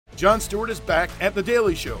Jon Stewart is back at The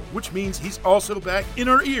Daily Show, which means he's also back in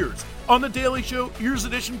our ears on The Daily Show Ears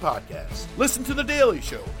Edition podcast. Listen to The Daily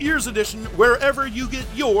Show Ears Edition wherever you get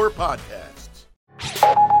your podcasts.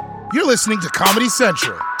 You're listening to Comedy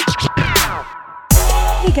Central.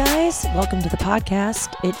 Hey guys, welcome to the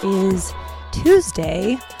podcast. It is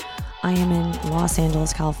Tuesday. I am in Los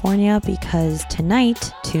Angeles, California, because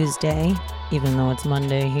tonight, Tuesday, even though it's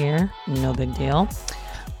Monday here, no big deal.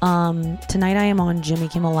 Tonight I am on Jimmy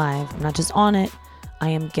Kimmel Live. I'm not just on it, I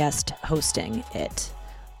am guest hosting it,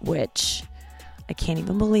 which I can't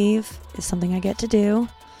even believe is something I get to do.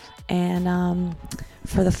 And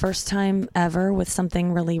for the first time ever with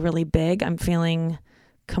something really, really big, I'm feeling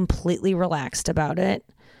completely relaxed about it.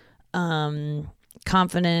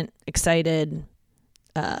 Confident, excited.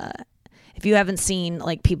 If you haven't seen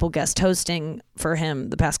like people guest hosting for him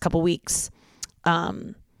the past couple weeks,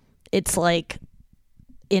 it's like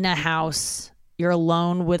in a house, you're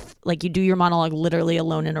alone with, like, you do your monologue literally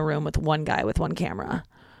alone in a room with one guy with one camera.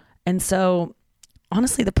 And so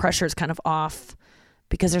honestly, the pressure is kind of off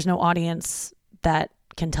because there's no audience that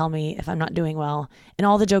can tell me if I'm not doing well. And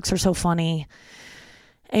all the jokes are so funny.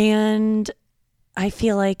 And I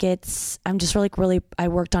feel like I'm just really, I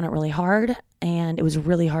worked on it really hard, and it was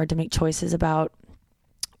really hard to make choices about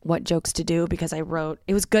what jokes to do because it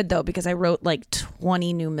was good though, because I wrote like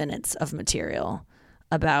 20 new minutes of material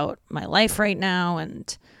about my life right now,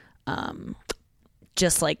 and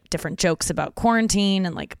just like different jokes about quarantine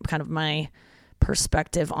and like kind of my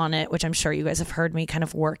perspective on it, which I'm sure you guys have heard me kind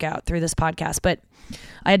of work out through this podcast. But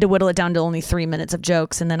I had to whittle it down to only 3 minutes of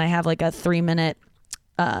jokes, and then I have like a 3-minute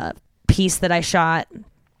piece that I shot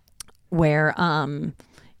where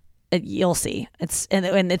you'll see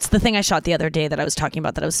and it's the thing I shot the other day that I was talking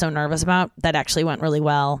about that I was so nervous about that actually went really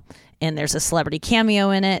well, and there's a celebrity cameo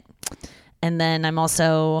in it. And then I'm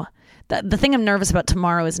also the thing I'm nervous about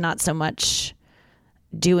tomorrow is not so much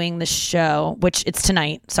doing the show, which it's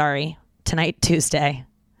tonight, Tuesday.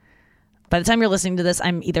 By the time you're listening to this,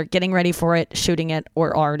 I'm either getting ready for it, shooting it,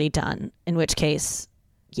 or already done, in which case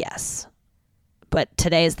yes. But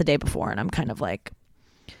today is the day before, and I'm kind of like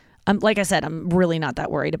I said, I'm really not that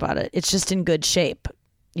worried about it. It's just in good shape,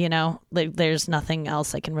 you know? Like, there's nothing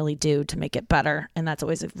else I can really do to make it better, and that's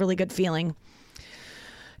always a really good feeling.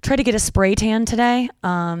 Try to get a spray tan today,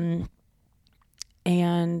 and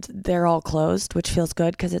they're all closed, which feels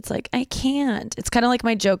good because it's like, I can't. It's kind of like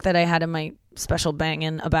my joke that I had in my special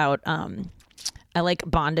bangin' about I like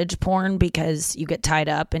bondage porn because you get tied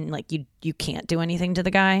up and like you can't do anything to the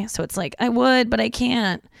guy. So it's like, I would, but I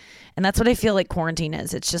can't. And that's what I feel like quarantine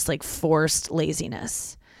is. It's just like forced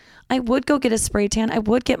laziness. I would go get a spray tan. I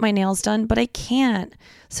would get my nails done, but I can't.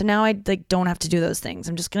 So now I like don't have to do those things.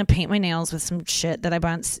 I'm just going to paint my nails with some shit that I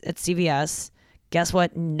bought at CVS. Guess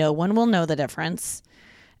what? No one will know the difference.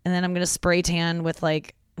 And then I'm going to spray tan with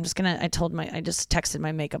like, I just texted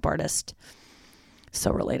my makeup artist.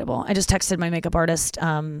 So relatable. I just texted my makeup artist,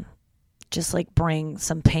 just like bring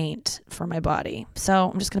some paint for my body. So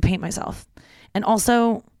I'm just going to paint myself. And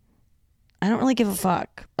also, I don't really give a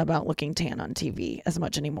fuck about looking tan on TV as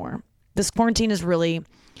much anymore. This quarantine has really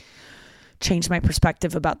changed my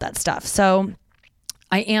perspective about that stuff. So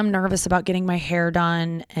I am nervous about getting my hair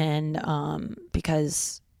done, and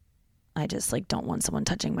because I just like don't want someone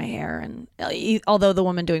touching my hair. And although the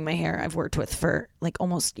woman doing my hair I've worked with for like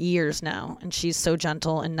almost years now, and she's so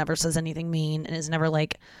gentle and never says anything mean and is never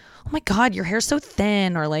like, oh my God, your hair's so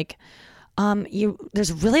thin, or like,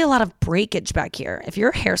 there's really a lot of breakage back here. If you're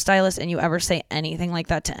a hairstylist and you ever say anything like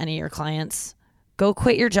that to any of your clients, go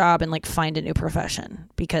quit your job and like find a new profession,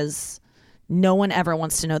 because no one ever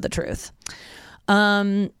wants to know the truth.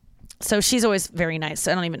 So she's always very nice.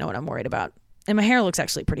 So I don't even know what I'm worried about. And my hair looks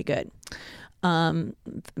actually pretty good. I'm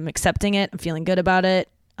accepting it. I'm feeling good about it.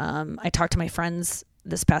 I talked to my friends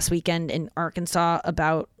this past weekend in Arkansas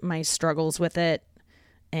about my struggles with it.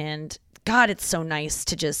 And God, it's so nice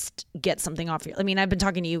to just get something off your... I mean, I've been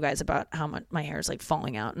talking to you guys about how much my hair is like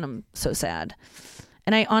falling out, and I'm so sad.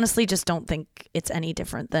 And I honestly just don't think it's any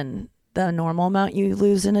different than the normal amount you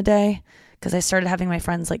lose in a day, because I started having my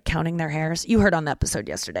friends like counting their hairs. You heard on the episode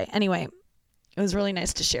yesterday. Anyway, it was really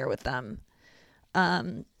nice to share with them.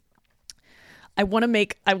 I want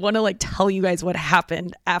to like tell you guys what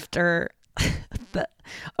happened after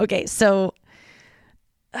so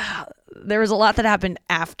there was a lot that happened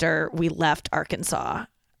after we left Arkansas.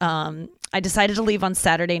 I decided to leave on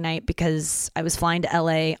Saturday night because I was flying to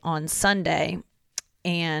LA on Sunday,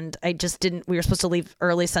 and we were supposed to leave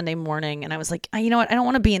early Sunday morning. And I was like, you know what? I don't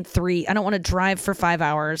want to be I don't want to drive for 5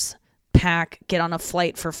 hours, pack, get on a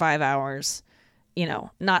flight for 5 hours,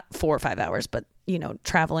 not 4 or 5 hours, but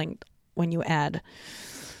traveling when you add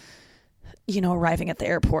arriving at the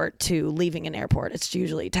airport to leaving an airport. It's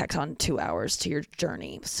usually tacks on 2 hours to your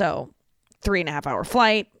journey. So 3.5 hour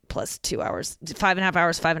flight plus 2 hours, 5.5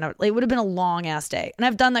 hours, 5.5 hours. It would have been a long ass day. And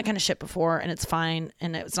I've done that kind of shit before and it's fine.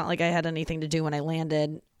 And it's not like I had anything to do when I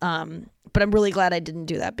landed. But I'm really glad I didn't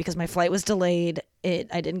do that because my flight was delayed.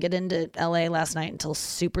 I didn't get into LA last night until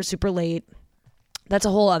super, super late. That's a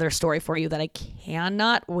whole other story for you that I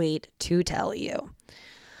cannot wait to tell you.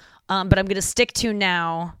 But I'm going to stick to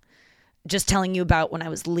now just telling you about when I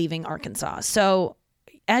was leaving Arkansas. So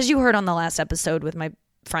as you heard on the last episode with my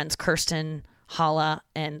friends Kirsten, Halla,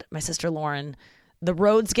 and my sister Lauren, the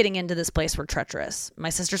roads getting into this place were treacherous.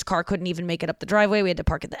 My sister's car couldn't even make it up the driveway. We had to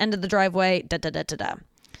park at the end of the driveway.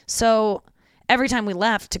 So every time we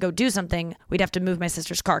left to go do something, we'd have to move my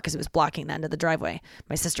sister's car because it was blocking the end of the driveway.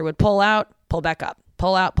 My sister would pull out, pull back up,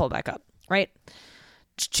 pull out, pull back up, right?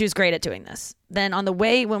 She was great at doing this. Then on the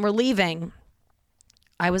way, when we're leaving,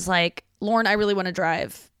 I was like, Lauren, I really want to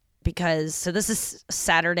drive so this is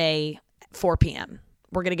Saturday, 4 p.m.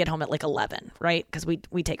 We're going to get home at like 11, right? Because we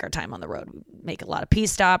take our time on the road. We make a lot of P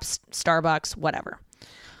stops, Starbucks, whatever.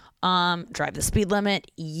 Drive the speed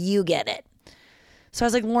limit. You get it. So I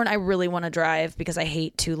was like, Lauren, I really want to drive because I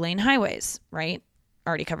hate 2-lane highways, right?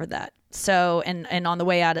 Already covered that. So, and on the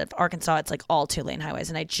way out of Arkansas, it's like all 2-lane highways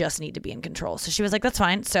and I just need to be in control. So she was like, that's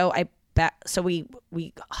fine. So we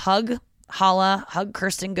hug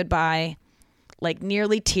Kirsten goodbye, like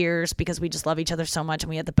nearly tears because we just love each other so much and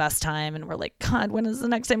we had the best time. And we're like, God, when is the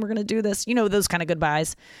next time we're going to do this? Those kind of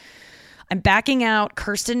goodbyes. I'm backing out.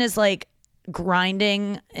 Kirsten is like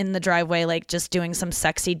grinding in the driveway, like just doing some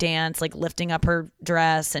sexy dance, like lifting up her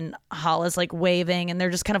dress, and Halla's like waving and they're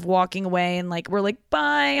just kind of walking away and like, we're like,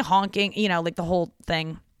 bye, honking, like the whole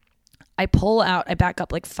thing. I pull out, I back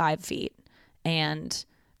up like 5 feet and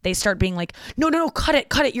they start being like, no, cut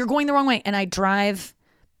it. You're going the wrong way. And I drive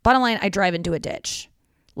into a ditch,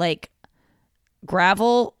 like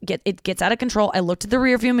gravel, it gets out of control. I looked at the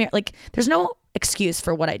rearview mirror. Like there's no excuse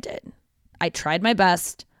for what I did. I tried my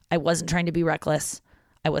best. I wasn't trying to be reckless.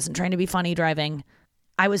 I wasn't trying to be funny driving.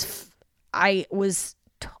 I was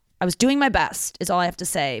doing my best is all I have to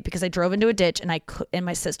say, because I drove into a ditch and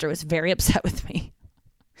my sister was very upset with me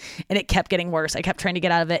and it kept getting worse. I kept trying to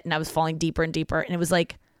get out of it and I was falling deeper and deeper. And it was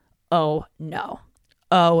like, oh no.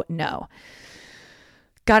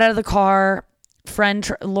 Got out of the car.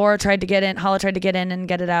 Laura tried to get in. Halla tried to get in and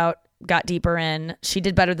get it out. Got deeper in. She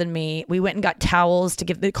did better than me. We went and got towels to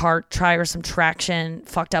give the car tire some traction.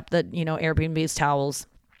 Fucked up the Airbnb's towels.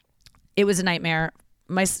 It was a nightmare.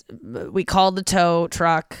 We called the tow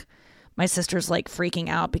truck. My sister's like freaking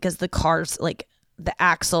out because the car's like the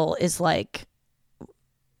axle is like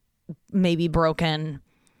maybe broken.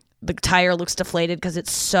 The tire looks deflated because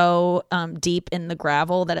it's so deep in the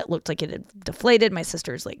gravel that it looked like it had deflated. My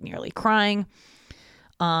sister's like nearly crying.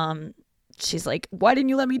 She's like, why didn't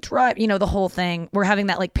you let me drive? The whole thing. We're having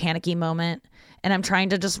that like panicky moment and I'm trying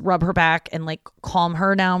to just rub her back and like calm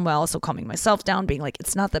her down while also calming myself down, being like,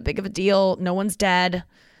 it's not that big of a deal. No one's dead.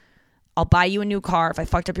 I'll buy you a new car. If I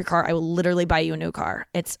fucked up your car, I will literally buy you a new car.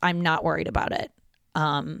 I'm not worried about it.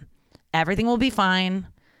 Everything will be fine.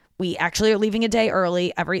 We actually are leaving a day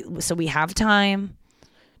early so we have time.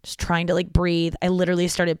 Just trying to like breathe. I literally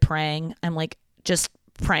started praying. I'm like just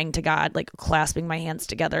praying to God, like clasping my hands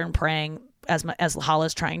together and praying as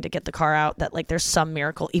Halla's trying to get the car out, that like there's some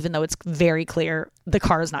miracle, even though it's very clear the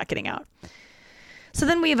car is not getting out. So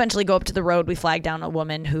then we eventually go up to the road. We flag down a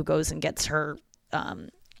woman who goes and gets her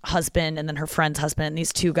husband and then her friend's husband, and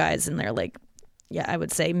these two guys, and they're like, yeah, I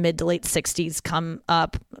would say mid to late 60s, come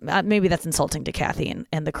up. Maybe that's insulting to Kathy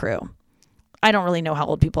and the crew. I don't really know how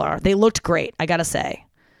old people are. They looked great, I gotta say.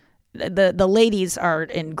 The ladies are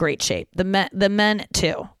in great shape. The men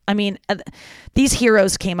too. I mean, these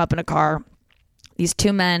heroes came up in a car. These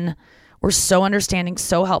two men were so understanding,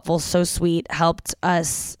 so helpful, so sweet, helped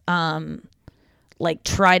us like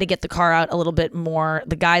try to get the car out a little bit more.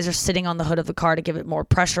 The guys are sitting on the hood of the car to give it more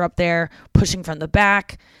pressure up there, pushing from the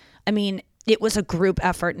back. I mean, it was a group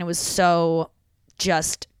effort and it was so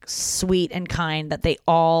just sweet and kind that they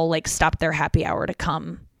all like stopped their happy hour to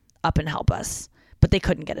come up and help us, but they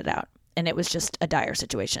couldn't get it out. And it was just a dire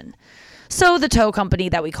situation. So the tow company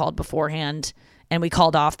that we called beforehand, and we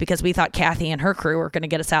called off because we thought Kathy and her crew were going to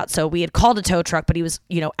get us out. So we had called a tow truck, but he was,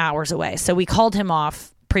 hours away. So we called him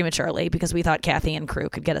off prematurely because we thought Kathy and crew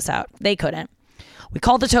could get us out. They couldn't. We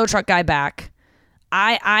called the tow truck guy back.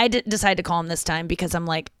 I decided to call him this time because I'm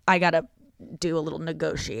like, I got to do a little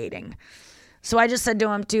negotiating. So I just said to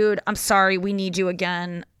him, dude, I'm sorry. We need you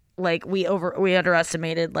again. Like we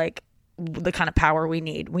underestimated like the kind of power we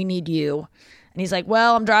need. We need you. And he's like,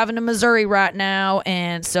 well, I'm driving to Missouri right now,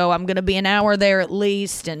 and so I'm going to be an hour there at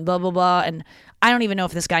least, and blah, blah, blah. And I don't even know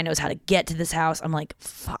if this guy knows how to get to this house. I'm like,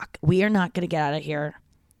 fuck, we are not going to get out of here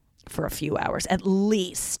for a few hours. At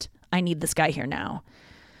least I need this guy here now.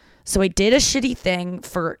 So I did a shitty thing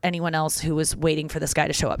for anyone else who was waiting for this guy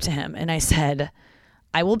to show up to him. And I said,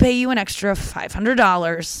 I will pay you an extra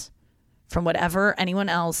 $500 from whatever anyone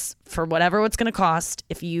else, for whatever it's going to cost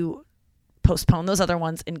if you postpone those other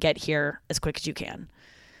ones and get here as quick as you can.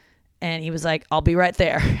 And he was like, I'll be right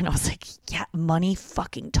there. And I was like, yeah, money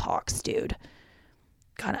fucking talks, dude.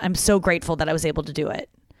 God, I'm so grateful that I was able to do it.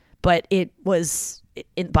 But it was,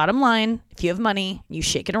 bottom line, if you have money, you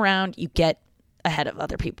shake it around, you get ahead of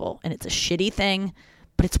other people. And it's a shitty thing,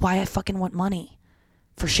 but it's why I fucking want money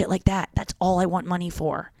for shit like that. That's all I want money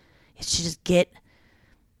for. It's to just get,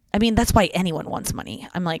 I mean, that's why anyone wants money.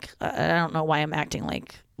 I'm like, I don't know why I'm acting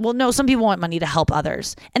like, well, no, some people want money to help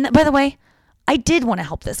others. And by the way, I did want to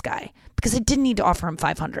help this guy because I didn't need to offer him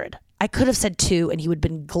 500. I could have said 2 and he would have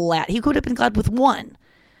been glad. He could have been glad with 1,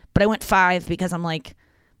 but I went 5 because I'm like,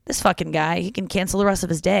 this fucking guy, he can cancel the rest of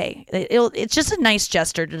his day. It's just a nice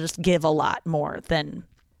gesture to just give a lot more than,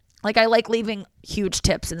 like, I like leaving huge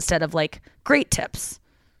tips instead of like great tips.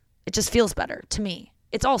 It just feels better to me.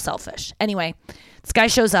 It's all selfish. Anyway, this guy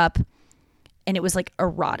shows up and it was like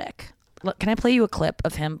erotic. Look, can I play you a clip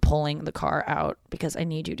of him pulling the car out? Because I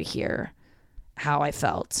need you to hear how I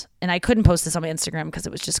felt. And I couldn't post this on my Instagram because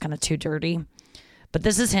it was just kind of too dirty. But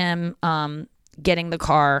this is him getting the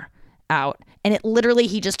car out. And it literally,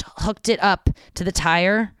 he just hooked it up to the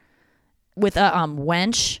tire with a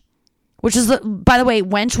winch. Which is, by the way,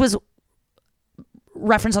 winch was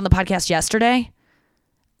referenced on the podcast yesterday.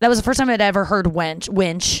 That was the first time I'd ever heard winch.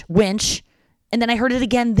 And then I heard it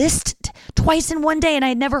again twice in one day, and I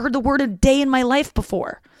had never heard the word a day in my life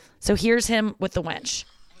before. So here's him with the winch.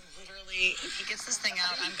 Literally, if he gets this thing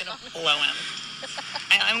out, I'm going to blow him.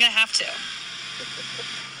 I'm going to have to.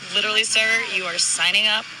 Literally, sir, you are signing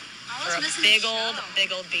up for a big old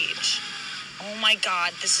beach. Oh my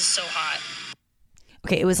God, this is so hot.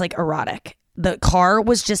 Okay, it was like erotic. The car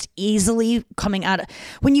was just easily coming out.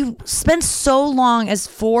 When you spend so long as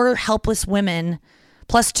 4 helpless women,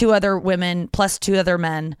 plus 2 other women, plus 2 other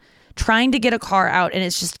men, trying to get a car out, and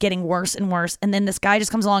it's just getting worse and worse. And then this guy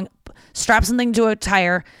just comes along, straps something to a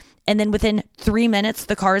tire, and then within 3 minutes,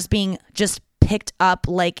 the car is being just picked up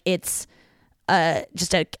like it's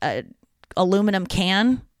just a aluminum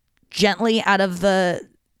can gently out of the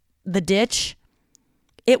ditch.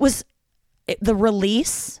 It was the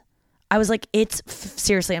release. I was like,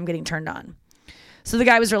 seriously, I'm getting turned on. So the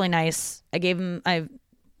guy was really nice. I gave him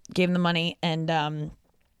the money, and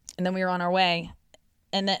then we were on our way.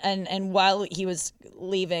 And while he was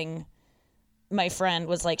leaving, my friend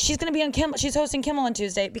was like, she's gonna be on Kimmel. She's hosting Kimmel on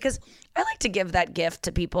Tuesday, because I like to give that gift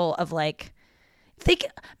to people of like,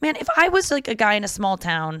 if I was like a guy in a small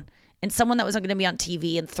town and someone that was going to be on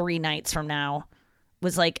TV in 3 nights from now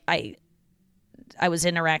was like, I was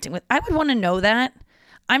interacting with, I would want to know that.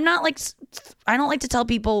 I'm not like, I don't like to tell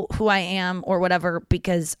people who I am or whatever,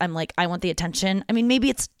 because I'm like, I want the attention. I mean, maybe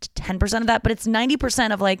it's 10% of that, but it's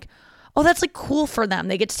 90% of like, oh, that's like cool for them.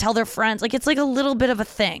 They get to tell their friends. Like, it's like a little bit of a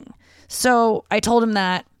thing. So I told him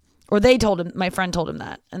that, or they told him, my friend told him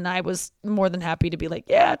that. And I was more than happy to be like,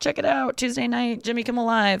 yeah, check it out. Tuesday night, Jimmy Kimmel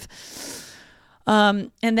Live.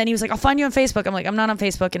 And then he was like, I'll find you on Facebook. I'm like, I'm not on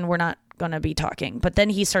Facebook and we're not going to be talking. But then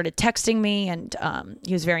he started texting me, and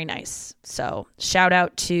he was very nice. So shout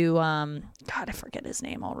out to, God, I forget his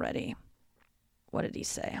name already. What did he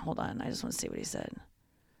say? Hold on. I just want to see what he said.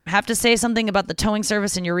 I have to say something about the towing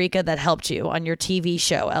service in Eureka that helped you on your TV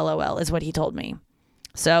show. LOL is what he told me.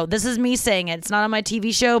 So this is me saying it. It's not on my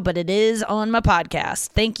TV show, but it is on my podcast.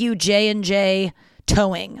 Thank you, J&J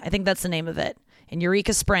Towing. I think that's the name of it. In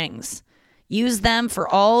Eureka Springs. Use them for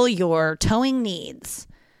all your towing needs.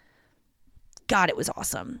 God, it was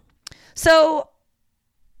awesome. So,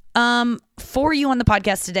 for you on the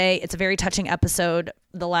podcast today, it's a very touching episode,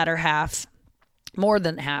 the latter half, more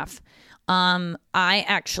than half. I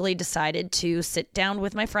actually decided to sit down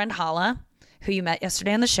with my friend Halla, who you met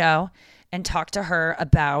yesterday on the show, and talk to her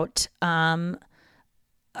about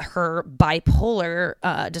her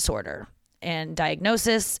bipolar disorder and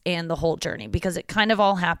diagnosis and the whole journey, because it kind of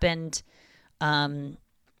all happened,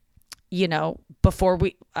 before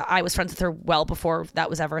I was friends with her well before that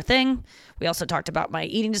was ever a thing. We also talked about my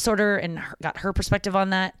eating disorder and got her perspective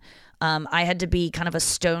on that. I had to be kind of a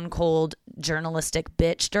stone cold journalistic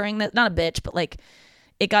bitch during that. Not a bitch, but like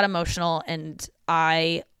it got emotional, and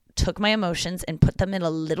I took my emotions and put them in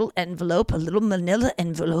a little envelope, a little manila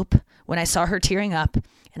envelope, when I saw her tearing up,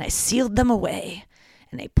 and I sealed them away.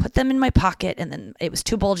 and I put them in my pocket, and then it was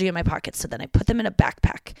too bulgy in my pocket. So then I put them in a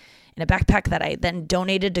backpack that I then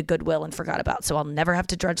donated to Goodwill and forgot about. So I'll never have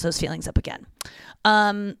to dredge those feelings up again.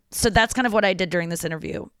 So that's kind of what I did during this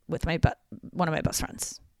interview with one of my best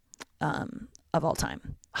friends of all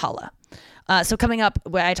time, Halla. So coming up,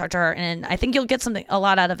 where I talked to her, and I think you'll get a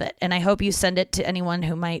lot out of it. And I hope you send it to anyone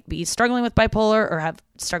who might be struggling with bipolar or have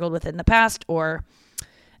struggled with it in the past or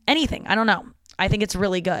anything. I don't know. I think it's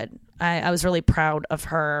really good. I was really proud of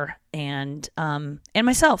her and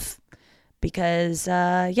myself because,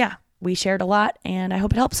 we shared a lot, and I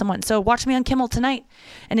hope it helps someone. So watch me on Kimmel tonight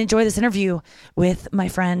and enjoy this interview with my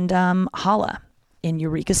friend Halla in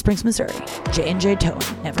Eureka Springs, Missouri. J&J Tone,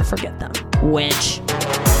 never forget them. Winch.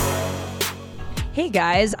 Hey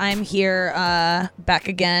guys, I'm here back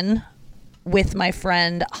again with my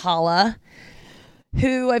friend Halla,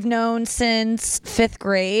 who I've known since 5th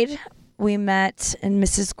grade. We met in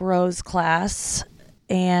Mrs. Grove's class,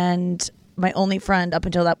 and my only friend up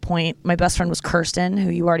until that point, my best friend was Kirsten,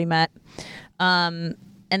 who you already met. But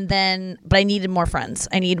I needed more friends.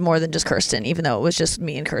 I needed more than just Kirsten, even though it was just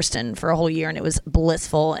me and Kirsten for a whole year, and it was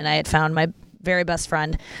blissful, and I had found my very best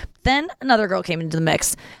friend. Then another girl came into the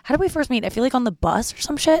mix. How did we first meet? I feel like on the bus or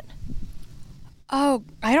some shit. Oh,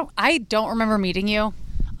 I don't remember meeting you.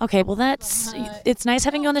 Okay, well it's nice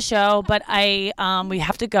having you on the show, but we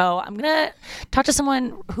have to go. I'm gonna talk to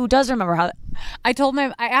someone who does remember how. I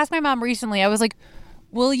asked my mom recently. I was like,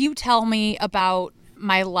 "Will you tell me about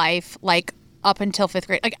my life, like up until 5th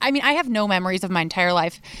grade?" Like, I mean, I have no memories of my entire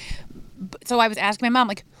life. So I was asking my mom,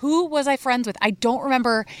 like, who was I friends with? I don't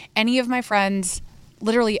remember any of my friends,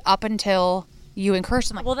 literally up until you and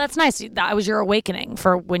Kirsten. Like, well, that's nice. That was your awakening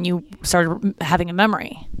for when you started having a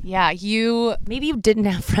memory. Yeah, maybe you didn't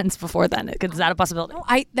have friends before then. Is that a possibility? No,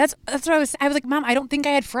 that's what I was like, Mom, I don't think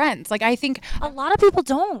I had friends. Like, I think a lot of people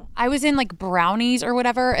don't. I was in like brownies or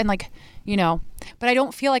whatever, and like, but I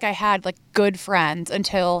don't feel like I had like good friends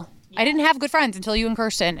until I didn't have good friends until you and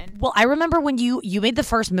Kirsten. Well, I remember when you made the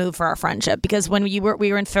first move for our friendship, because when we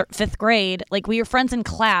were in 5th grade, like we were friends in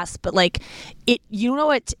class, but like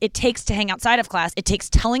what it takes to hang outside of class. It takes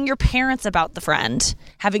telling your parents about the friend,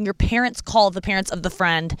 having your parents call the parents of the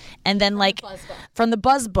friend, and then from the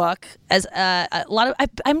buzz book, as a lot of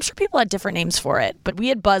I'm sure people had different names for it, but we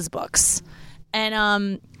had buzz books, but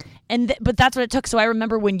that's what it took. So I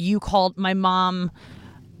remember when you called my mom.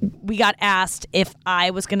 We got asked if I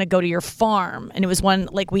was going to go to your farm, and it was one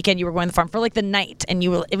like weekend you were going to the farm for like the night, and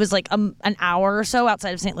it was like an hour or so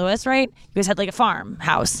outside of St. Louis, right? You guys had like a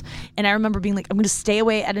farmhouse, and I remember being like, I'm going to stay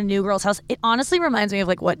away at a new girl's house. It honestly reminds me of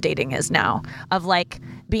like what dating is now, of like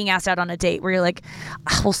being asked out on a date where you're like,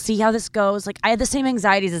 we'll see how this goes. Like I had the same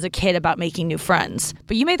anxieties as a kid about making new friends,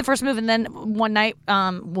 but you made the first move, and then one night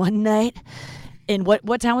in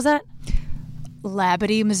what town was that?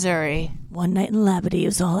 Labadie, Missouri. One night in Labadie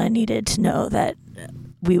was all I needed to know that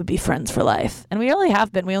we would be friends for life. And we really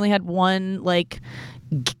have been. We only had one, like,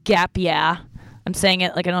 gap year. I'm saying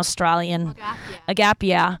it like an Australian. A gap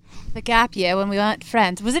year. The gap year when we weren't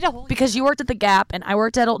friends. Was it a whole... Because you worked at the Gap and I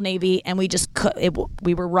worked at Old Navy, and we just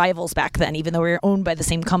we were rivals back then, even though we were owned by the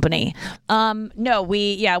same company. No,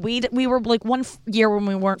 we were like one year when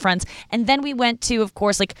we weren't friends. And then we went to, of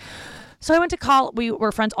course, like... So I went to college. We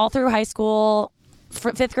were friends all through high school,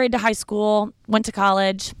 5th grade to high school, went to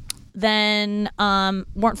college, then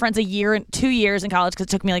weren't friends 2 years in college because it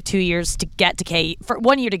took me like 2 years to get to KU, for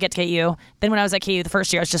 1 year to get to KU. Then when I was at KU the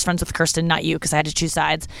first year, I was just friends with Kirsten, not you, because I had to choose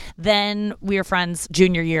sides. Then we were friends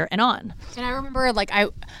junior year and on. And I remember like I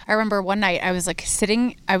remember one night I was like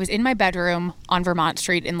I was in my bedroom on Vermont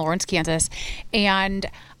Street in Lawrence, Kansas, and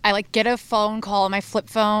I like get a phone call on my flip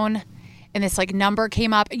phone. And this like number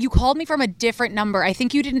came up. You called me from a different number. I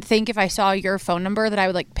think you didn't think if I saw your phone number that I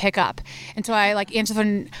would like pick up. And so I like answered the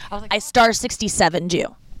phone. I was like, I *67'd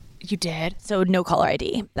you. You did? So no caller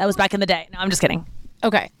ID. That was back in the day. No, I'm just kidding.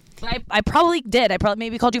 Okay. But I probably did. I probably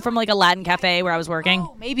maybe called you from like a Latin cafe where I was working.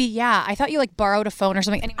 Oh, maybe, yeah. I thought you like borrowed a phone or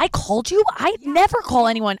something. Anyway. I called you? I never call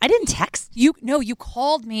anyone. I didn't text. You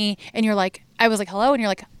called me and you're like, I was like, hello. And you're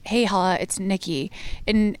like, hey, Halla, it's Nikki.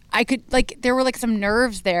 And I could like, there were like some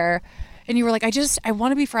nerves there. And you were like, I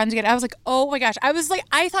want to be friends again. I was like, oh my gosh. I was like,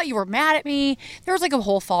 I thought you were mad at me. There was like a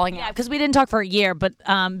whole falling out. Yeah, because we didn't talk for a year, but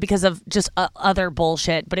because of just other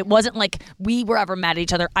bullshit. But it wasn't like we were ever mad at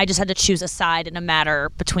each other. I just had to choose a side in a matter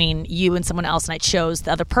between you and someone else, and I chose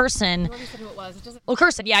the other person. You already said who it was. Well,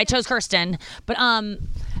 Kirsten. Yeah, I chose Kirsten. But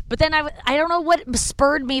then I don't know what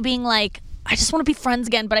spurred me being like, I just want to be friends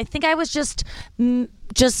again. But I think I was just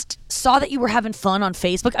saw that you were having fun on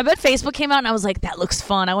Facebook. I bet Facebook came out and I was like, that looks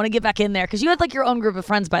fun. I want to get back in there. Because you had like your own group of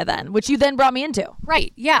friends by then, which you then brought me into.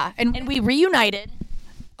 Right. Yeah. And we reunited.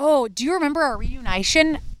 Oh, do you remember our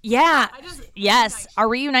reunion? Yeah. Yes. Our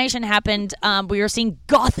reunion happened. We were seeing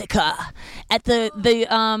Gothica at the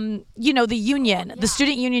union. The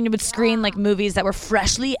student union would screen like movies that were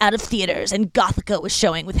freshly out of theaters, and Gothica was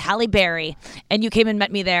showing with Halle Berry. And you came and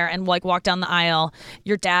met me there and like walked down the aisle.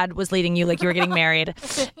 Your dad was leading you like you were getting married.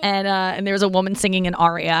 And there was a woman singing an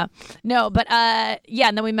aria. No, but yeah,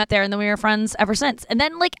 and then we met there and then we were friends ever since. And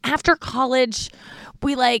then like after college,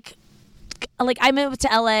 we like I moved to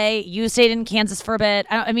LA, you stayed in Kansas for a bit.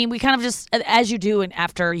 I mean, we kind of just, as you do, and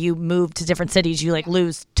after you move to different cities, you like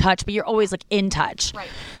lose touch, but you're always like in touch. Right.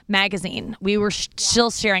 Magazine. We were still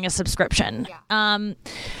sharing a subscription. Yeah.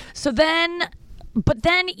 But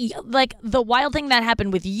then like the wild thing that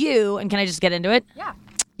happened with you, and can I just get into it? Yeah.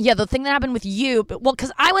 Yeah, the thing that happened with you,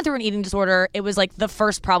 because I went through an eating disorder, it was like the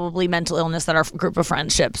first probably mental illness that our group of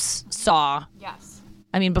friendships saw. Yes.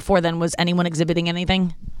 I mean, before then, was anyone exhibiting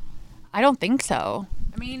anything? I don't think so.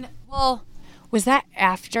 I mean, well, was that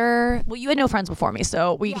after? Well, you had no friends before me,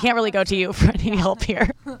 so we can't really go to you for any help here.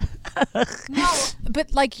 No,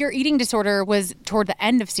 but like your eating disorder was toward the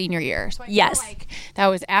end of senior year. So I Yes. feel like that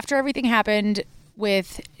was after everything happened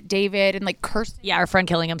with David and like Kirsten. Yeah, our friend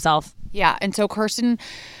killing himself. Yeah, and so Kirsten,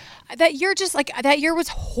 that year was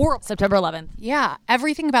horrible. September 11th. Yeah,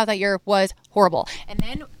 everything about that year was horrible. And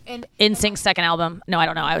then NSYNC's second album. No, I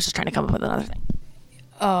don't know. I was just trying to come up with another thing.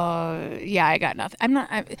 Yeah, I got nothing.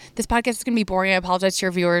 This podcast is gonna be boring. I apologize to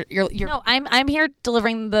your viewer. No, I'm here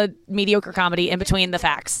delivering the mediocre comedy in between the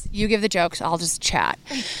facts. You give the jokes. I'll just chat.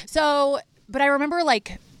 So, but I remember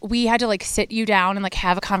like we had to like sit you down and like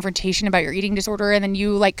have a confrontation about your eating disorder, and then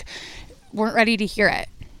you like weren't ready to hear it,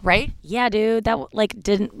 right? Yeah, dude, that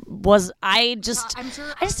I just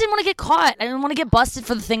didn't want to get caught. I didn't want to get busted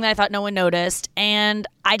for the thing that I thought no one noticed, and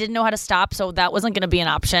I didn't know how to stop, so that wasn't going to be an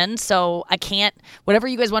option. So I can't, whatever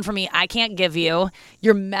you guys want from me, I can't give you.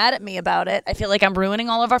 You're mad at me about it. I feel like I'm ruining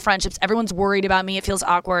all of our friendships. Everyone's worried about me. It feels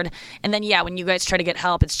awkward. And then, yeah, when you guys try to get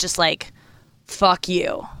help, it's just like, fuck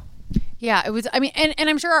you. Yeah, it was, I mean, and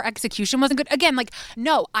I'm sure our execution wasn't good. Again, like,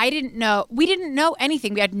 no, I didn't know. We didn't know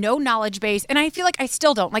anything. We had no knowledge base. And I feel like I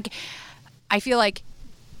still don't. Like, I feel like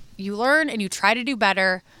you learn and you try to do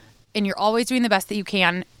better and you're always doing the best that you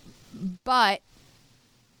can. But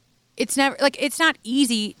it's never, like, it's not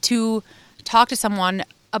easy to talk to someone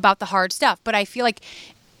about the hard stuff. But I feel like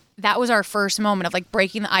that was our first moment of, like,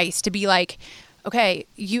 breaking the ice to be like, okay,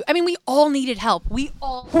 we all needed help.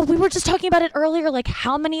 Well, we were just talking about it earlier. Like,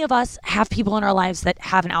 how many of us have people in our lives that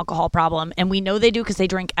have an alcohol problem? And we know they do because they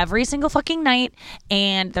drink every single fucking night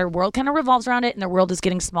and their world kind of revolves around it and their world is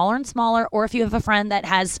getting smaller and smaller. Or if you have a friend that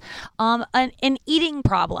has an eating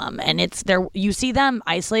problem and you see them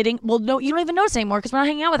isolating. Well, no, you don't even notice anymore because we're not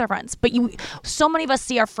hanging out with our friends. But so many of us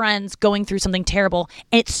see our friends going through something terrible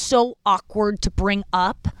and it's so awkward to bring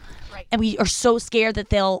up. Right. And we are so scared that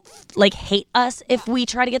they'll like hate us if we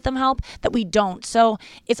try to get them help that we don't. So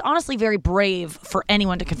it's honestly very brave for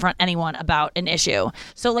anyone to confront anyone about an issue.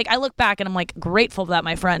 So like I look back and I'm like grateful that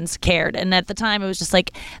my friends cared. And at the time it was just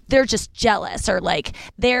like they're just jealous or like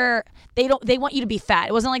they want you to be fat.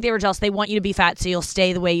 It wasn't like they were jealous. They want you to be fat so you'll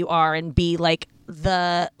stay the way you are and be like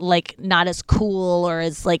not as cool or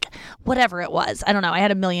as like whatever it was. I don't know. I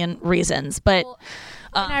had a million reasons, but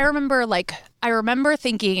and I remember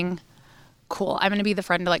thinking, cool, I'm going to be the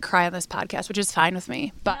friend to like cry on this podcast, which is fine with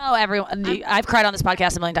me. But no, everyone, I've cried on this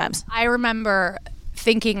podcast a million times. I remember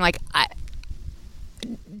thinking like,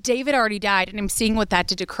 David already died and I'm seeing what that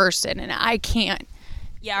did to Kirsten and I can't.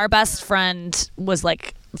 Yeah, our best friend was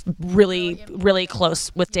like really, really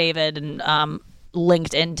close with David and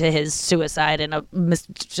linked into his suicide in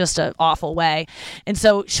just an awful way. And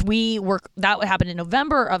so that would happen in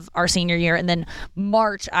November of our senior year. And then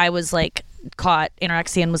March, I was like caught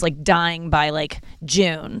anorexia and was like dying by like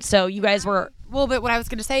June. So you guys were. Well, but what I was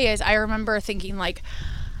going to say is I remember thinking like,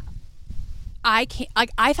 I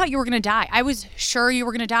thought you were going to die. I was sure you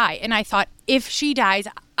were going to die. And I thought if she dies,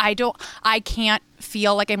 I can't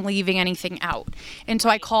feel like I'm leaving anything out. And so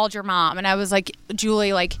I called your mom and I was like,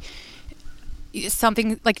 Julie, like,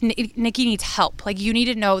 something like Nikki needs help. Like you need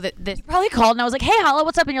to know that this. You probably called and I was like, "Hey, Halla,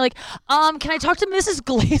 what's up?" And you're like, can I talk to Mrs.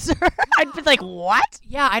 Glazer?" I'd be like, "What?"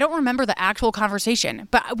 Yeah, I don't remember the actual conversation,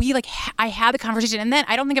 but I had the conversation, and then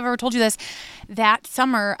I don't think I've ever told you this. That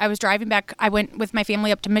summer, I was driving back. I went with my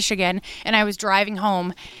family up to Michigan, and I was driving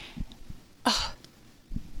home,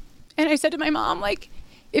 and I said to my mom, like,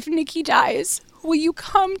 "If Nikki dies, will you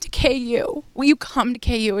come to KU? Will you come to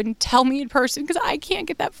KU and tell me in person? Because I can't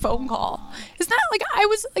get that phone call." It's not like I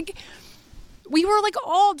was like, we were like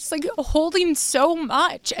all just like holding so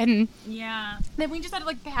much, and Yeah. then we just had to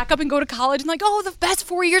like pack up and go to college and like, oh, the best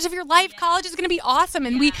 4 years of your life, college is gonna be awesome,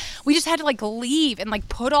 and we just had to like leave and like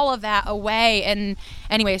put all of that away. And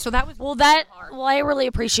anyway, so that was I really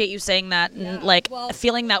appreciate you saying that and like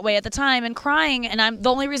feeling that way at the time and crying. And the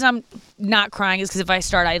only reason I'm not crying is because if I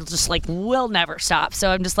start, I just like will never stop.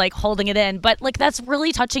 So I'm just like holding it in. But like that's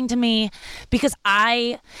really touching to me because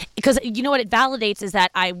you know what it validates is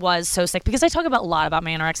that I was so sick, because I talk about a lot about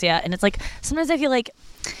my anorexia, and it's like sometimes I feel like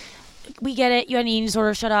we get it, you have an eating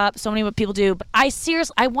disorder, shut up, so many people do, but I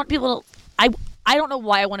want people to I don't know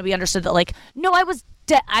why I want to be understood that like, no, I was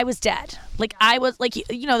dead. Like I was like,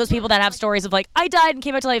 you know, those people that have stories of like, I died and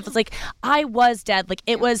came back to life. It's like, I was dead. Like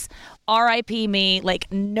it was R.I.P. me,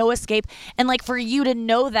 like no escape. And like for you to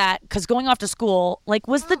know that, because going off to school like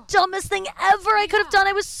was the dumbest thing ever I could have done.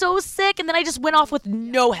 I was so sick. And then I just went off with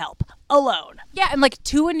no help, alone. Yeah. And like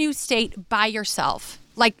to a new state by yourself.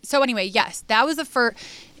 Like, so anyway, yes, that was the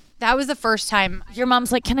first time. Your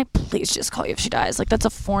mom's like, can I please just call you if she dies? Like, that's a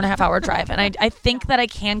 4.5 hour drive. And I think that I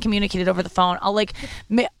can communicate it over the phone. I'll do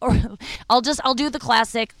the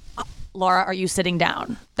classic, Laura, are you sitting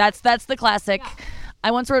down? That's the classic. Yeah.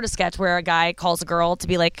 I once wrote a sketch where a guy calls a girl to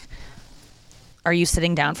be like, are you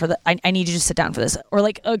sitting down for I need you to sit down for this. Or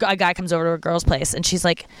like a guy comes over to a girl's place and she's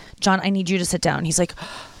like, John, I need you to sit down. He's like,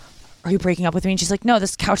 are you breaking up with me? And she's like, no,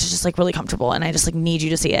 this couch is just like really comfortable and I just like need you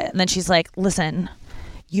to see it. And then she's like, listen,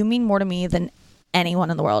 you mean more to me than anyone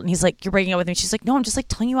in the world. And he's like, you're breaking up with me. She's like, no, I'm just like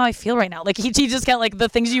telling you how I feel right now. Like he just got like the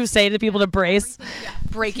things you say to people to brace.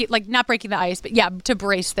 Not breaking the ice, but to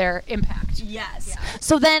brace their impact. Yes. Yeah.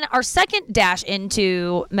 So then our second dash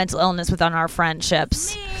into mental illness within our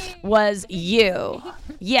friendships was you.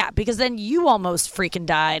 Yeah, because then you almost freaking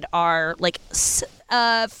died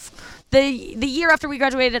the year after we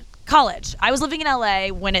graduated college. I was living in LA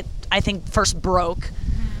when it, I think, first broke.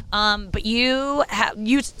 But you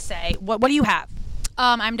say, what do you have?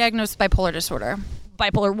 I'm diagnosed with bipolar disorder.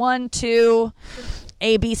 Bipolar 1, 2,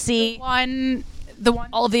 A, B, C. The one,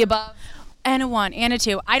 all of the above. And a 1 and a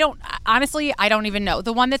 2. I don't even know.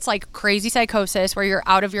 The one that's like crazy psychosis where you're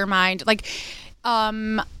out of your mind. Like,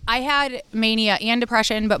 I had mania and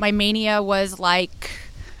depression, but my mania was like,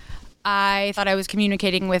 I thought I was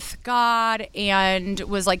communicating with God and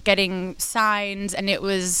was like getting signs, and it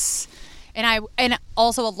was, and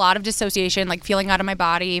also a lot of dissociation, like feeling out of my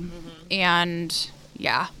body, and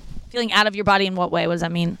yeah. Feeling out of your body in what way? What does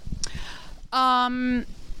that mean? Like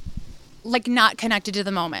not connected to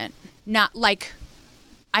the moment. Not like,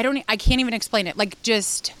 I can't even explain it. Like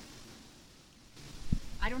just,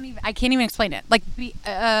 I can't even explain it. Like,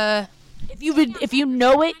 if you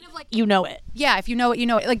know it, you know it. Yeah, if you know it, you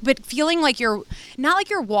know it. Like, but feeling like you're not like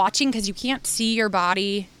you're watching because you can't see your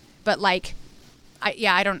body, but like,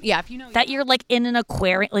 if you know that you're like in an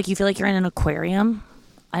aquarium, like you feel like you're in an aquarium.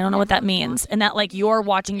 I don't know what that means, and that like you're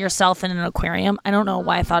watching yourself in an aquarium. I don't know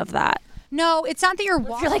why I thought of that. No, it's not that you're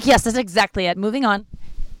watching. You're like, yes, that's exactly it. Moving on.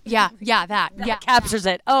 Yeah, that captures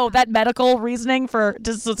it. Oh, that medical reasoning for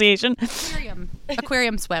dissociation.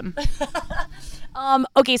 Aquarium swim.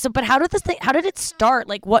 Okay, so but how did it start?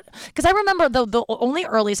 Like what? Because I remember the only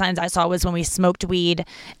early signs I saw was when we smoked weed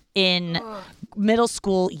in middle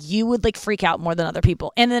school. You would like freak out more than other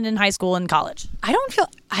people, and then in high school and college. I don't feel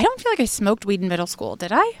like I smoked weed in middle school.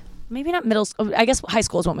 Did I? Maybe not middle school. I guess high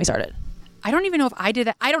school is when we started. I don't even know if I did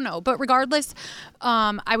that. I don't know. But regardless,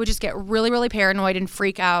 I would just get really, really paranoid and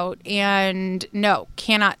freak out. And no,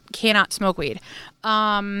 cannot smoke weed.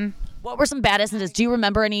 What were some bad instances? Do you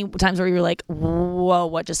remember any times where you were like, whoa,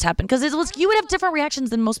 what just happened? Because you would have different reactions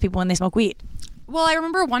than most people when they smoke weed. Well, I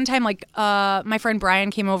remember one time, like, my friend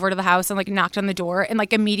Brian came over to the house and, like, knocked on the door. And,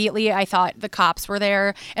 like, immediately I thought the cops were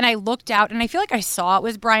there. And I looked out, and I feel like I saw it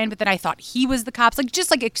was Brian, but then I thought he was the cops. Like,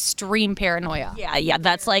 just, like, extreme paranoia. Yeah.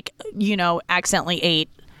 That's, like, accidentally ate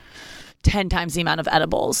 10 times the amount of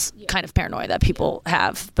edibles kind of paranoia that people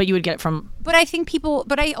have. But you would get it from... But I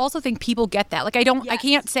also think people get that. Like, I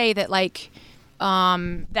can't say that, like...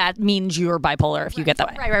 that means you're bipolar if you get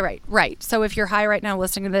that way. Right. So if you're high right now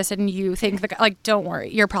listening to this and you think like, don't worry,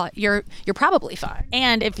 you're probably fine.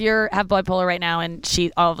 And if you have bipolar right now and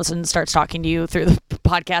she all of a sudden starts talking to you through the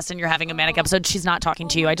podcast and you're having a manic episode, she's not talking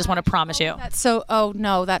to you. I just want to promise you. I'm just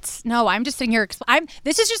sitting here. I'm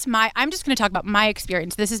just going to talk about my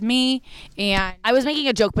experience. This is me. And I was making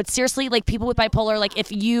a joke, but seriously, like people with bipolar, like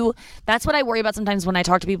that's what I worry about sometimes when I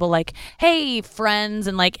talk to people like, hey, friends,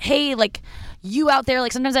 and like, hey, like, you out there,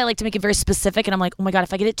 like sometimes I like to make it very specific and I'm like, oh my God,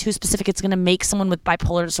 if I get it too specific, it's going to make someone with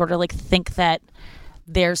bipolar disorder like think that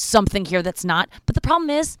there's something here that's not. But the problem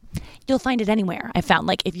is, you'll find it anywhere. I found,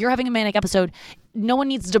 like, if you're having a manic episode, no one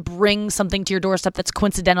needs to bring something to your doorstep that's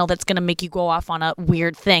coincidental, that's going to make you go off on a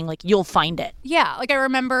weird thing. Like, you'll find it. Yeah, like I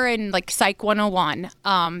remember in like Psych 101,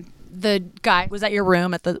 the guy was at your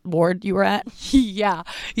room at the ward you were at. yeah.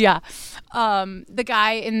 The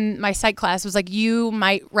guy in my psych class was like, you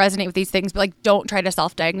might resonate with these things, but like, don't try to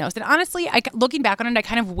self-diagnose. And honestly, looking back on it, I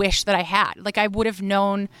kind of wish that I had. Like, I would have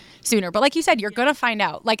known sooner. But like you said, you're gonna find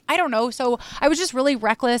out. Like, I don't know. So I was just really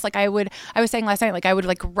reckless. Like, I was saying last night, like I would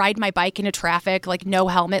like ride my bike into traffic, like no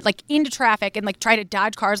helmet, like into traffic, and like try to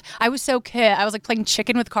dodge cars. I was so Kit. I was like playing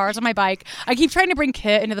chicken with cars on my bike. I keep trying to bring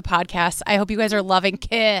Kit into the podcast. I hope you guys are loving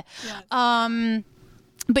Kit. Yes.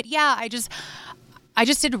 But yeah, I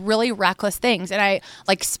just did really reckless things, and I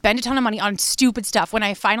like spent a ton of money on stupid stuff. When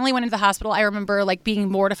I finally went into the hospital, I remember like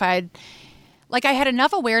being mortified. Like, I had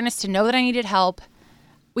enough awareness to know that I needed help.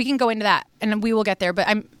 We can go into that and we will get there, but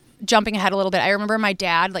I'm jumping ahead a little bit. I remember my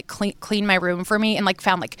dad like cleaned my room for me and like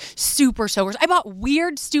found like super soakers. I bought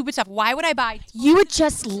weird, stupid stuff. Why would I buy? You would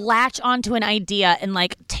just latch onto an idea and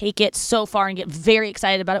like take it so far and get very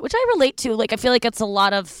excited about it, which I relate to. Like, I feel like it's a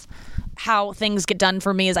lot of how things get done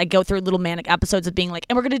for me is I go through little manic episodes of being like,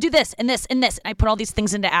 and we're going to do this and this and this. And I put all these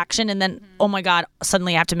things into action, and then, oh my God,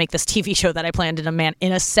 suddenly I have to make this TV show that I planned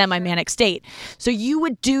in a semi-manic state. So you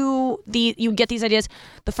would get these ideas.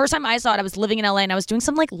 The first time I saw it, I was living in LA and I was doing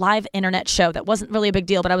some like live internet show that wasn't really a big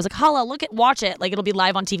deal, but I was like, Halla, watch it. Like, it'll be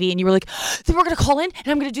live on TV. And you were like, then we're going to call in and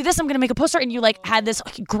I'm going to do this. I'm going to make a poster. And you like had this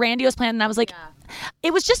grandiose plan. And I was like,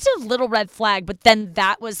 it was just a little red flag. But then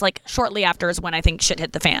that was like shortly after is when I think shit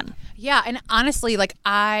hit the fan. Yeah, and honestly, like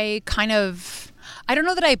I don't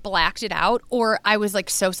know that I blacked it out or I was like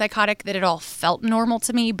so psychotic that it all felt normal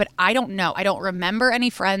to me, but I don't know. I don't remember any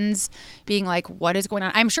friends being like, what is going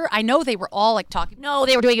on? I know they were all like talking. No,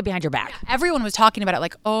 they were doing it behind your back. Yeah, everyone was talking about it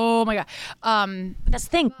like, oh my God. That's the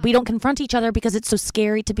thing. We don't confront each other because it's so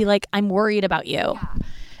scary to be like, I'm worried about you. Yeah.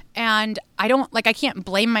 And I can't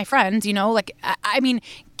blame my friends, you know, like, I mean,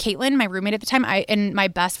 Caitlin, my roommate at the time, and my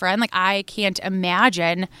best friend, like, I can't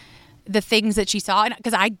imagine the things that she saw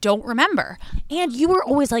because I don't remember. And you were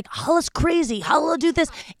always like, Halla's crazy, Halla do this.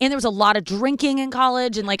 And there was a lot of drinking in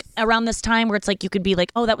college and like around this time where it's like you could be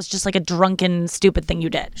like, oh, that was just like a drunken, stupid thing you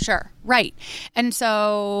did. Sure. Right. And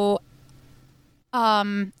so,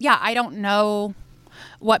 yeah, I don't know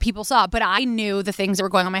what people saw, but I knew the things that were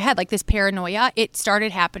going on in my head, like this paranoia. It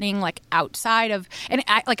started happening like outside of, and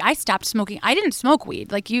I stopped smoking. I didn't smoke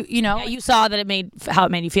weed, like you know. Yeah, you saw that how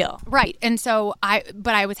it made you feel, right? And so I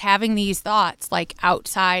was having these thoughts like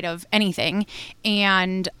outside of anything,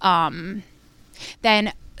 and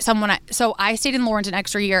then so I stayed in Lawrence an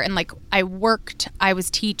extra year, and like I was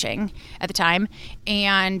teaching at the time,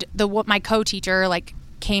 and my co-teacher like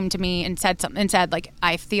came to me and said something and said like,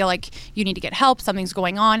 I feel like you need to get help, something's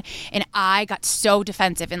going on. And I got so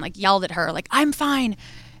defensive and like yelled at her like, I'm fine.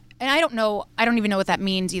 And I don't even know what that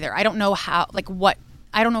means either. I don't know how, like what,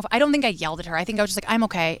 I don't think I yelled at her. I think I was just like, I'm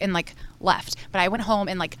okay, and like left. But I went home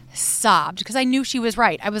and like sobbed because I knew she was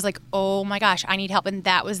right. I was like, oh my gosh, I need help. And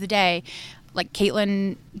that was the day like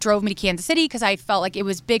Caitlin drove me to Kansas City because I felt like it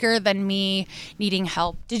was bigger than me needing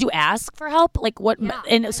help. Did you ask for help? Like what? Yeah.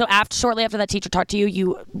 And so shortly after that teacher talked to you,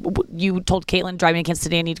 you told Caitlin, drive me to Kansas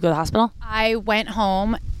City, I need to go to the hospital? I went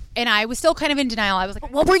home and I was still kind of in denial. I was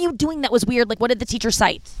like, what were you doing that was weird? Like, what did the teacher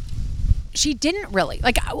cite? She didn't really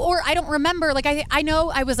or I don't remember. Like I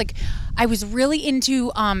know I was really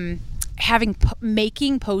into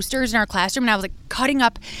making posters in our classroom, and I was like cutting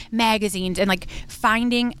up magazines and like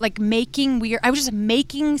finding like making weird. I was just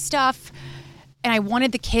making stuff, and I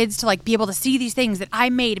wanted the kids to like be able to see these things that I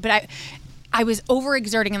made, but I was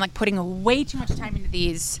overexerting and like putting way too much time into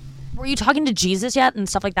these. Were you talking to Jesus yet and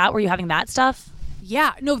stuff like that? Were you having that stuff?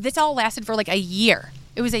 Yeah, no, this all lasted for like a year.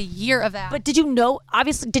 It was a year of that. But did you know,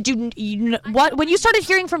 obviously, you know, what, when you started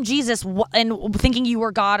hearing from Jesus and thinking you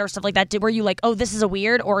were God or stuff like that, were you like, oh, this is a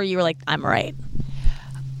weird, or you were like, I'm right?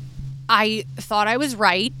 I thought I was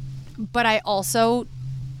right, but I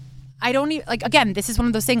don't even, like, again, this is one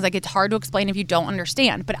of those things, like, it's hard to explain if you don't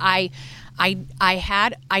understand, but I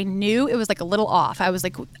knew it was like a little off. I was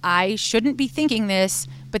like, I shouldn't be thinking this,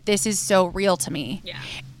 but this is so real to me. Yeah.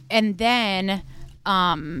 And then,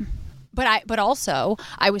 but also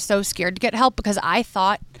I was so scared to get help because I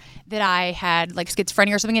thought that I had like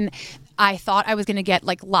schizophrenia or something, and I thought I was going to get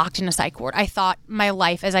like locked in a psych ward. I thought my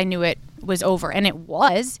life as I knew it was over, and it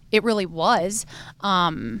really was.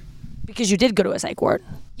 Because you did go to a psych ward.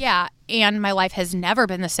 Yeah, and my life has never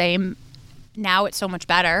been the same. Now it's so much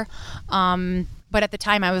better. But at the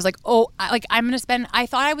time I was like, I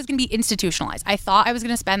thought I was going to be institutionalized. I thought I was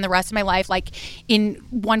going to spend the rest of my life like in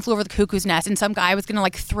One Flew Over the Cuckoo's Nest, and some guy was going to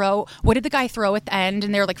like what did the guy throw at the end?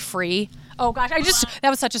 And they're like free. Oh gosh, that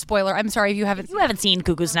was such a spoiler. I'm sorry if you haven't seen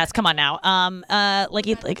Cuckoo's Nest. Come on now. Like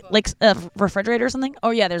a refrigerator or something. Oh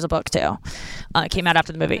yeah, there's a book too. It came out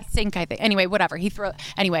after the movie. Sink, I think. Anyway, whatever.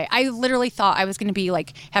 Anyway, I literally thought I was going to be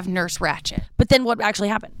like have Nurse Ratched. But then what actually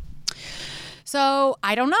happened? So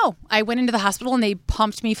I don't know. I went into the hospital and they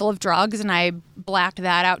pumped me full of drugs, and I blacked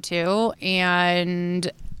that out too. And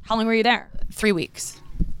how long were you there? 3 weeks.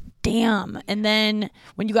 Damn. And then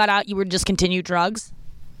when you got out, you were just continued drugs?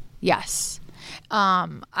 Yes.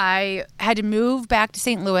 I had to move back to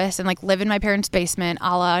St. Louis and like live in my parents' basement,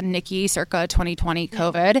 a la Nikki circa 2020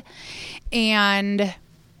 COVID. And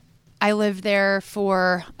I lived there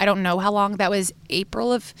for, I don't know how long. That was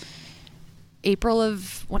April of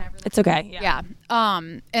whenever. It's okay. Yeah.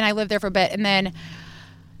 And I lived there for a bit. And then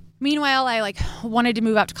meanwhile, I like wanted to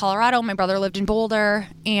move out to Colorado. My brother lived in Boulder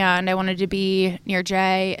and I wanted to be near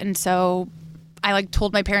Jay. And so I like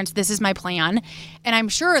told my parents, this is my plan. And I'm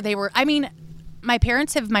sure they were, my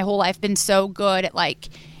parents have my whole life been so good at like,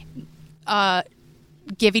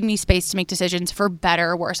 giving me space to make decisions for better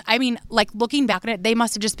or worse. Like looking back on it, they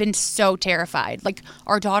must have just been so terrified. Like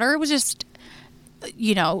our daughter was just,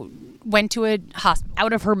 went to a hospital.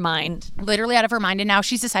 Out of her mind. Literally out of her mind. And now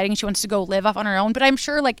she's deciding she wants to go live off on her own. But I'm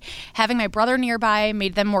sure like having my brother nearby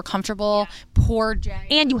made them more comfortable. Yeah. Poor Jay.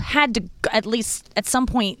 And you had to, at least at some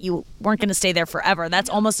point, you weren't going to stay there forever. That's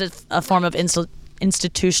almost a form of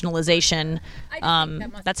institutionalization.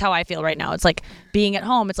 That's how I feel right now. It's like being at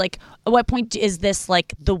home. It's like, at what point is this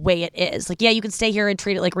like the way it is? Like, yeah, you can stay here and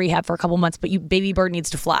treat it like rehab for a couple months, but baby bird needs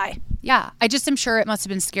to fly. Yeah, I just am sure it must have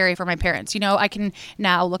been scary for my parents. I can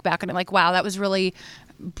now look back on it like, wow, that was really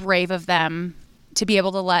brave of them to be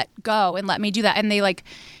able to let go and let me do that. And they like,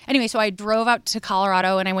 anyway, so I drove out to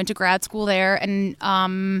Colorado and I went to grad school there. And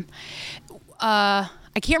I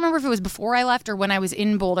can't remember if it was before I left or when I was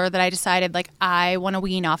in Boulder that I decided like I want to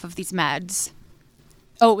wean off of these meds.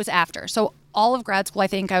 Oh, it was after. So all of grad school, I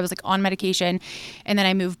think I was like on medication. And then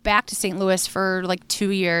I moved back to St. Louis for like 2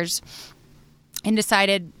 years and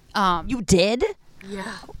decided... You did?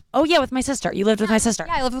 Yeah. Oh, yeah, with my sister. You lived with my sister.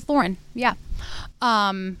 Yeah, I lived with Lauren. Yeah.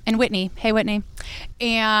 And Whitney. Hey, Whitney.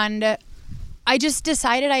 And I just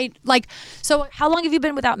decided so how long have you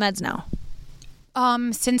been without meds now?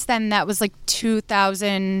 Since then, that was like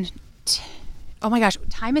 2000. Oh my gosh,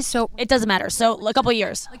 time is so... It doesn't matter. So a couple of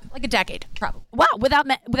years. Like a decade, probably. Wow, without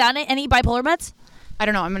any bipolar meds? I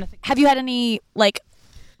don't know. I'm going to think. Have you had any, like,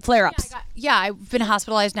 flare-ups? Yeah, I've been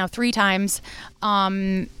hospitalized now 3 times.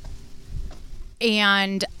 But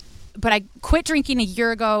I quit drinking a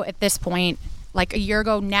year ago at this point, like a year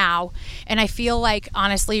ago now. And I feel like,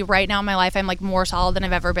 honestly, right now in my life, I'm like more solid than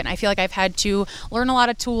I've ever been. I feel like I've had to learn a lot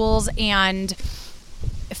of tools and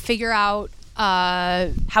figure out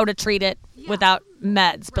how to treat it without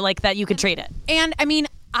meds, but like that you could treat it. And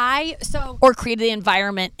or create the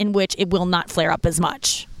environment in which it will not flare up as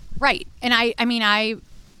much. Right. And I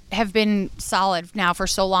have been solid now for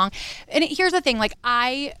so long. And here's the thing, like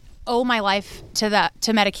I owe my life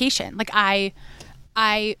to medication. Like I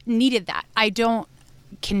needed that. I don't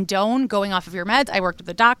condone going off of your meds. I worked with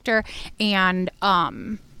a doctor and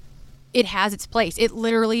it has its place. It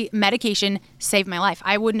literally, medication saved my life.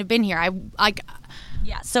 I wouldn't have been here.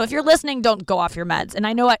 Yeah. So if you're listening, don't go off your meds. And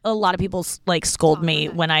I know a lot of people like scold me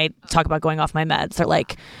when I talk about going off my meds. They're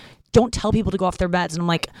like, don't tell people to go off their meds. And I'm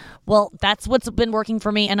like, well, that's what's been working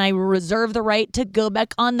for me. And I reserve the right to go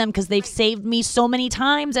back on them because they've saved me so many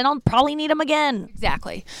times and I'll probably need them again.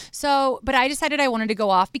 Exactly. So, but I decided I wanted to go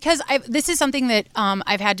off because this is something that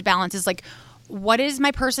I've had to balance is like, what is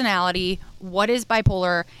my personality? What is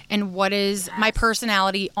bipolar? And what is my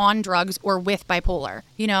personality on drugs or with bipolar?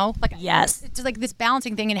 Like, yes, it's like this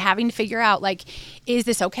balancing thing and having to figure out like, is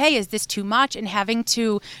this okay? Is this too much? And having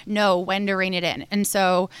to know when to rein it in. And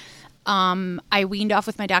so I weaned off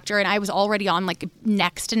with my doctor and I was already on like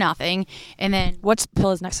next to nothing. And then what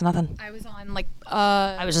pill is next to nothing? I was on like,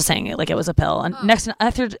 I was just saying it like it was a pill. And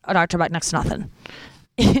I threw a doctor about next to nothing.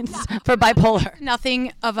 For bipolar.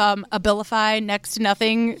 Nothing of Abilify, next to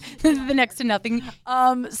nothing, the next to nothing.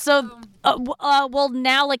 Well,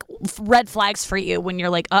 now like red flags for you when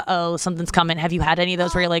you're like, uh-oh, something's coming. Have you had any of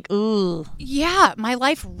those where you're like, ooh? Yeah, my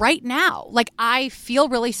life right now. Like I feel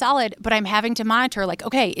really solid, but I'm having to monitor like,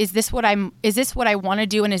 okay, is this what I want to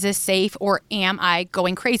do and is this safe or am I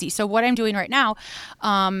going crazy? So what I'm doing right now,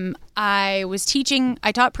 I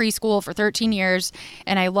taught preschool for 13 years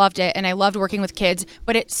and I loved it and I loved working with kids,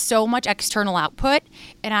 but it's so much external output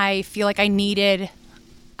and I feel like I needed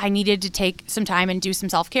I needed to take some time and do some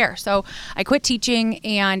self-care. So I quit teaching,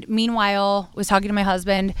 and meanwhile was talking to my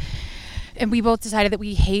husband, and we both decided that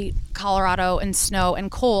we hate Colorado and snow and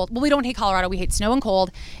cold. Well, we don't hate Colorado. We hate snow and cold.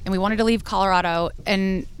 And we wanted to leave Colorado.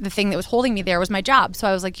 And the thing that was holding me there was my job. So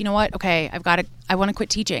I was like, you know what? Okay, I want to quit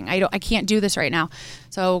teaching. I can't do this right now.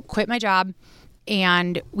 So quit my job.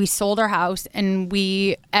 And we sold our house, and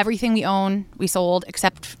everything we own, we sold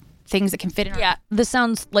except things that can fit in our Yeah, this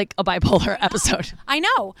sounds like a bipolar episode. I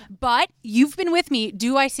know, but you've been with me.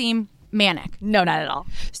 Do I seem manic? No, not at all.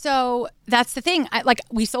 So that's the thing.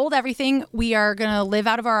 We sold everything. We are going to live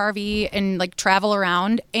out of our RV and like travel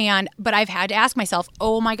around. But I've had to ask myself,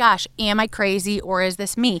 oh my gosh, am I crazy or is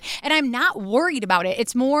this me? And I'm not worried about it.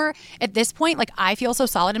 It's more at this point, like I feel so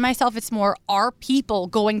solid in myself. It's more, are people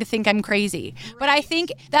going to think I'm crazy? Right. But I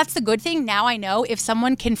think that's the good thing. Now I know if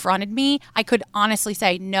someone confronted me, I could honestly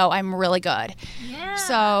say, no, I'm really good. Yeah.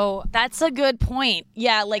 So that's a good point.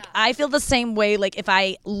 Yeah. Like I feel the same way. Like if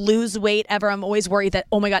I lose weight ever, I'm always worried that,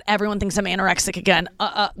 oh my God, everyone thinks I'm anorexic again,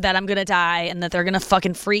 that I'm going to die and that they're going to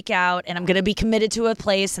fucking freak out and I'm going to be committed to a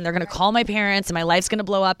place and they're going to call my parents and my life's going to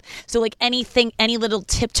blow up. So like any little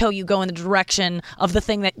tiptoe you go in the direction of the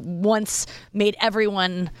thing that once made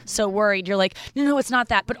everyone so worried, you're like, no, it's not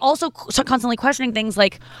that. But also constantly questioning things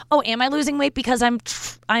like, oh, am I losing weight because I'm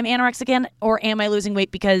anorexic again? Or am I losing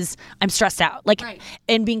weight because I'm stressed out? Like, right.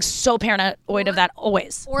 And being so paranoid of that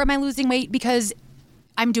always. Or am I losing weight because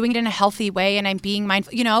I'm doing it in a healthy way and I'm being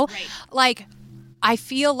mindful, Right. Like I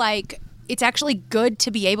feel like it's actually good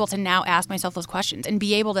to be able to now ask myself those questions and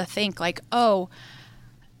be able to think like, oh,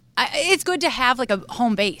 it's good to have like a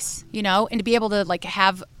home base, and to be able to like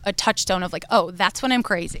have a touchstone of like, oh, that's when I'm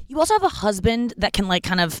crazy. You also have a husband that can like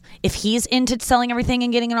kind of, if he's into selling everything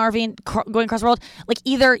and getting an RV and going across the world, like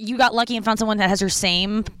either you got lucky and found someone that has your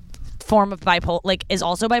same form of bipolar, like is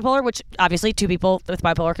also bipolar, which obviously two people with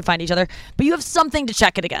bipolar can find each other, but you have something to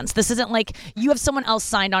check it against. This isn't like you have someone else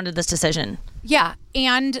signed onto this decision. Yeah.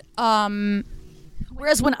 And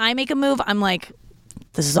whereas when I make a move, I'm like,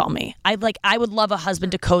 this is all me. I would love a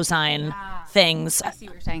husband to co-sign things. I see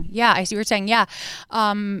what you're saying. Yeah, I see what you're saying. Yeah.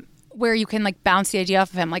 Where you can like bounce the idea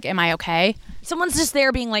off of him, like, am I okay? Someone's just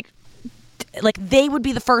there being like they would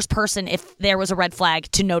be the first person if there was a red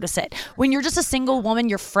flag to notice it. When you're just a single woman,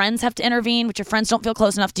 your friends have to intervene, which your friends don't feel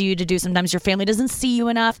close enough to you to do. Sometimes your family doesn't see you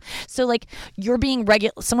enough. So like you're being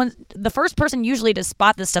the first person usually to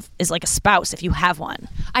spot this stuff is like a spouse if you have one.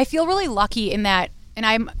 I feel really lucky in that, and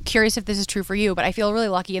I'm curious if this is true for you, but I feel really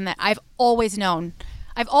lucky in that I've always known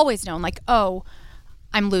like, oh,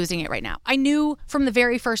 I'm losing it right now. I knew from the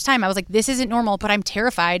very first time, I was like, this isn't normal, but I'm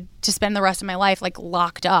terrified to spend the rest of my life like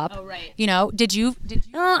locked up. Oh, right. Did you?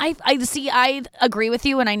 I agree with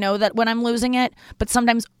you. And I know that when I'm losing it, but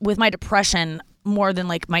sometimes with my depression, more than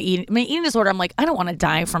like my eating disorder, I'm like, I don't want to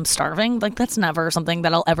die from starving. Like that's never something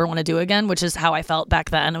that I'll ever want to do again, which is how I felt back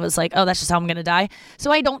then. It was like, oh, that's just how I'm going to die.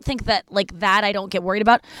 So I don't think that like that I don't get worried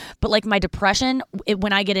about, but like my depression,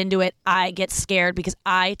 when I get into it, I get scared because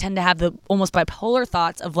I tend to have the almost bipolar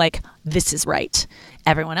thoughts of like, this is right.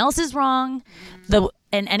 Everyone else is wrong.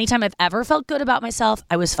 And anytime I've ever felt good about myself,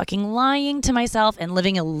 I was fucking lying to myself and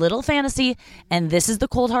living a little fantasy. And this is the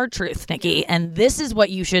cold hard truth, Nikki. And this is what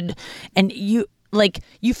you should, and you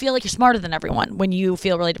feel like you're smarter than everyone when you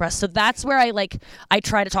feel really depressed. So that's where I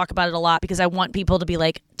try to talk about it a lot because I want people to be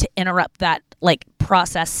like, to interrupt that like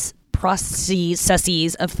processes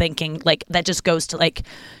of thinking like that just goes to like,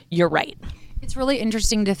 you're right. It's really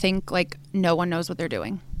interesting to think like no one knows what they're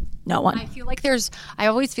doing. No one. I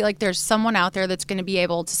always feel like there's someone out there that's going to be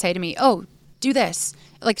able to say to me, oh, do this.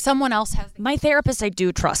 Like someone else has. My therapist, I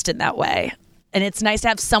do trust in that way. And it's nice to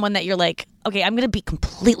have someone that you're like, okay, I'm going to be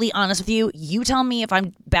completely honest with you. You tell me if I'm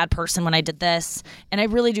a bad person when I did this. And I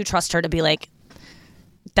really do trust her to be like,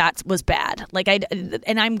 that was bad. Like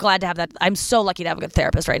and I'm glad to have that. I'm so lucky to have a good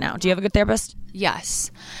therapist right now. Do you have a good therapist?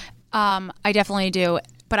 Yes. I definitely do.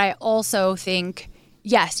 But I also think,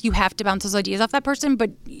 yes, you have to bounce those ideas off that person. But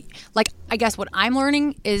like, I guess what I'm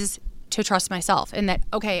learning is to trust myself and that,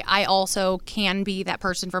 okay, I also can be that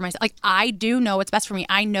person for myself. Like, I do know what's best for me.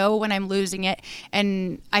 I know when I'm losing it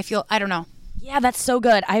and I don't know. Yeah, that's so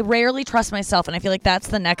good. I rarely trust myself. And I feel like that's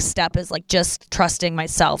the next step is like just trusting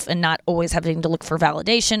myself and not always having to look for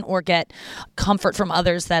validation or get comfort from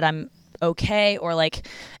others that I'm okay or like,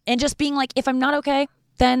 and just being like, if I'm not okay,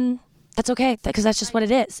 then that's okay because that's just what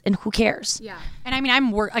it is and who cares. Yeah. And I mean,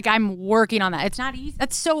 I'm working on that. It's not easy.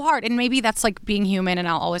 That's so hard. And maybe that's like being human and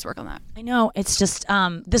I'll always work on that. I know. It's just,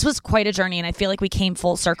 this was quite a journey and I feel like we came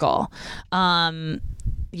full circle.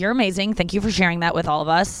 You're amazing. Thank you for sharing that with all of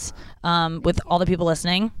us, with all the people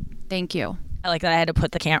listening. Thank you. I like that I had to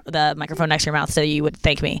put the microphone next to your mouth so you would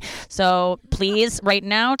thank me. So please, right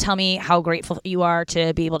now, tell me how grateful you are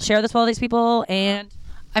to be able to share this with all these people. And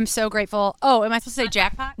I'm so grateful. Oh, am I supposed to say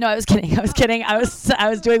jackpot? no, I was kidding. I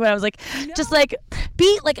was doing what I was like, just like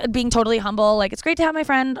being totally humble. Like, it's great to have my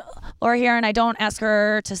friend Laura here, and I don't ask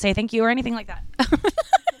her to say thank you or anything like that.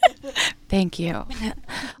 Thank you. Oh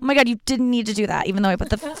my God, you didn't need to do that, even though I put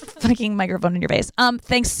the fucking microphone in your face.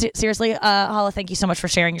 Thanks, seriously, Halla, thank you so much for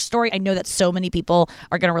sharing your story. I know that so many people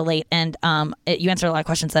are going to relate, and you answered a lot of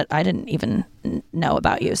questions that I didn't even know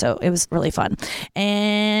about you, so it was really fun.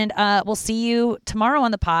 And we'll see you tomorrow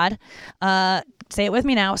on the pod. Say it with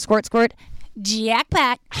me now. Squirt, squirt,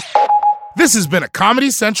 jackpot. This has been a Comedy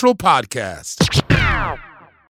Central podcast.